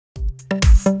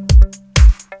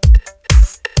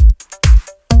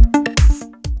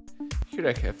Here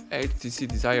I have HTC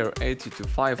Desire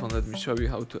 80-500. Let me show you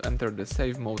how to enter the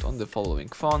save mode on the following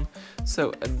phone.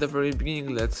 So at the very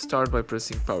beginning, let's start by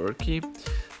pressing power key.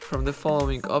 From the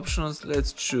following options,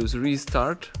 let's choose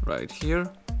restart right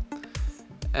here.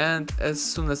 And as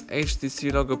soon as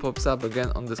HTC logo pops up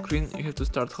again on the screen, you have to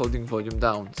start holding volume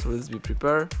down. So let's be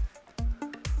prepared.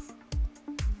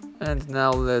 And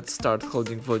now let's start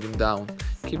holding volume down.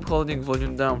 Keep holding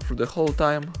volume down through the whole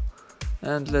time.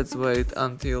 And let's wait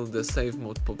until the save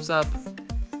mode pops up.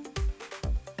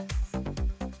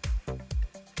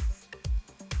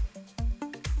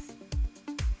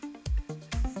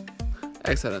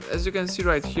 Excellent. As you can see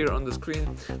right here on the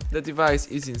screen, the device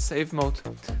is in save mode,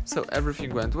 so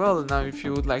everything went well. Now if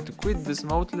you would like to quit this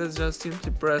mode, let's just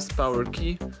simply press power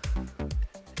key.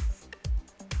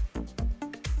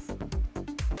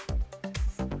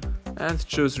 And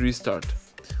choose restart.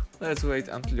 Let's wait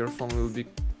until your phone will be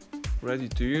ready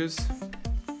to use.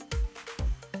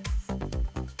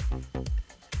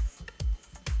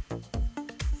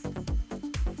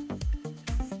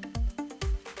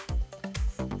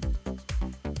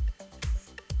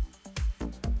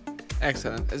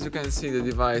 Excellent. As you can see, the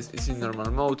device is in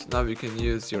normal mode. Now you can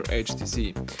use your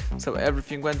HTC. So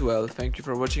everything went well. Thank you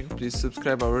for watching. Please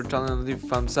subscribe our channel and leave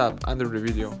thumbs up under the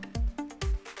video.